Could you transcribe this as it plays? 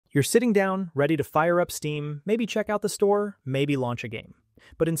You're sitting down, ready to fire up Steam, maybe check out the store, maybe launch a game.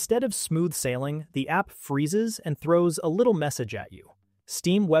 But instead of smooth sailing, the app freezes and throws a little message at you.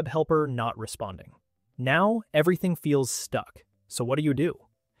 Steam WebHelper not responding. Now, everything feels stuck. So what do?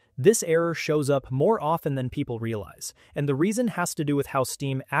 This error shows up more often than people realize, and the reason has to do with how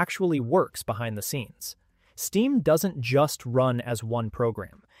Steam actually works behind the scenes. Steam doesn't just run as one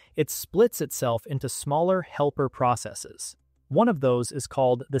program. It splits itself into smaller helper processes. One of those is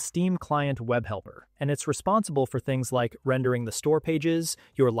called the Steam Client WebHelper, and it's responsible for things like rendering the store pages,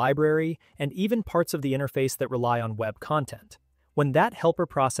 your library, and even parts of the interface that rely on web content. When that helper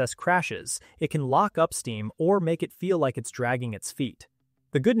process crashes, it can lock up Steam or make it feel like it's dragging its feet.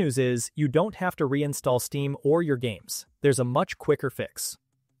 The good news is, you don't have to reinstall Steam or your games. There's a much quicker fix.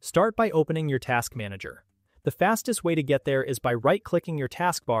 Start by opening your Task Manager. The fastest way to get there is by right-clicking your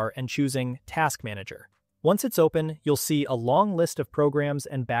taskbar and choosing Task Manager. Once it's open, you'll see a long list of programs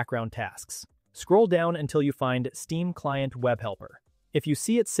and background tasks. Scroll down until you find Steam Client WebHelper. If you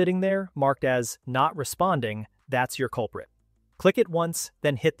see it sitting there, marked as not responding, that's your culprit. Click it once,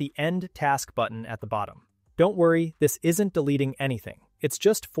 then hit the End Task button at the bottom. Don't worry, this isn't deleting anything. It's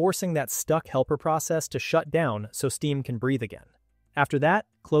just forcing that stuck helper process to shut down so Steam can breathe again. After that,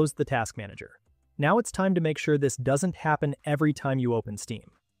 close the Task Manager. Now it's time to make sure this doesn't happen every time you open Steam.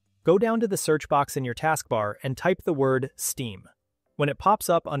 Go down to the search box in your taskbar and type the word Steam. When it pops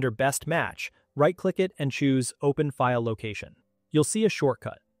up under Best Match, right-click it and choose Open File Location. You'll see a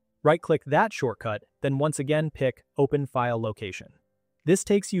shortcut. Right-click that shortcut, then once again pick Open File Location. This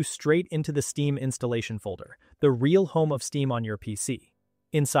takes you straight into the Steam installation folder, the real home of Steam on your PC.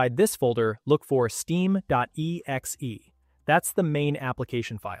 Inside this folder, look for Steam.exe. That's the main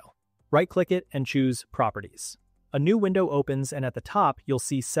application file. Right-click it and choose Properties. A new window opens, and at the top, you'll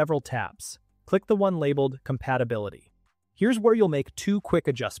see several tabs. Click the one labeled Compatibility. Here's where you'll make two quick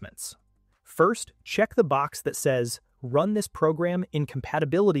adjustments. First, check the box that says Run this program in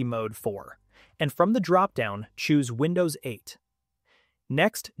compatibility mode for, and from the drop-down, choose Windows 8.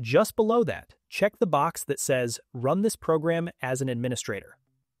 Next, just below that, check the box that says Run this program as an administrator.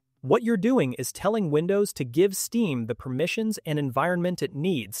 What you're doing is telling Windows to give Steam the permissions and environment it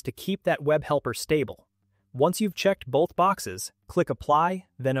needs to keep that web helper stable. Once you've checked both boxes, click Apply,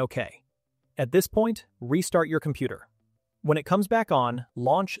 then OK. At this point, restart your computer. When it comes back on,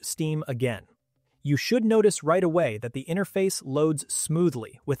 launch Steam again. You should notice right away that the interface loads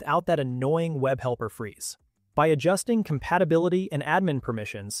smoothly without that annoying web helper freeze. By adjusting compatibility and admin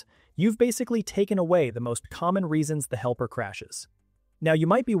permissions, you've basically taken away the most common reasons the helper crashes. Now you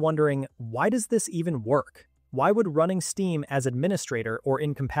might be wondering, why does this even work? Why would running Steam as administrator or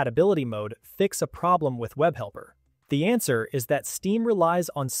in compatibility mode fix a problem with WebHelper? The answer is that Steam relies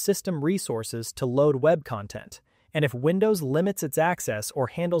on system resources to load web content, and if Windows limits its access or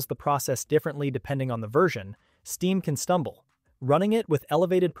handles the process differently depending on the version, Steam can stumble. Running it with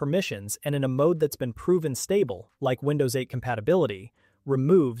elevated permissions and in a mode that's been proven stable, like Windows 8 compatibility,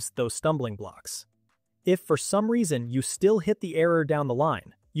 removes those stumbling blocks. If for some reason you still hit the error down the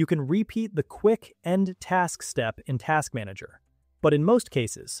line, you can repeat the quick End Task step in Task Manager. But in most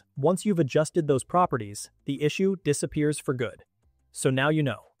cases, once you've adjusted those properties, the issue disappears for good. So now you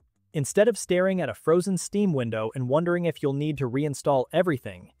know. Instead of staring at a frozen Steam window and wondering if you'll need to reinstall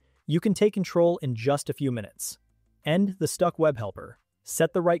everything, you can take control in just a few minutes. End the stuck web helper,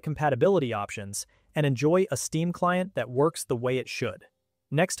 set the right compatibility options, and enjoy a Steam client that works the way it should.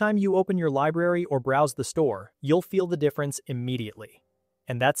 Next time you open your library or browse the store, you'll feel the difference immediately.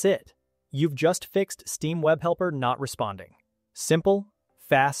 And that's it. You've just fixed Steam WebHelper not responding. Simple,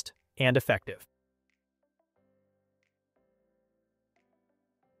 fast, and effective.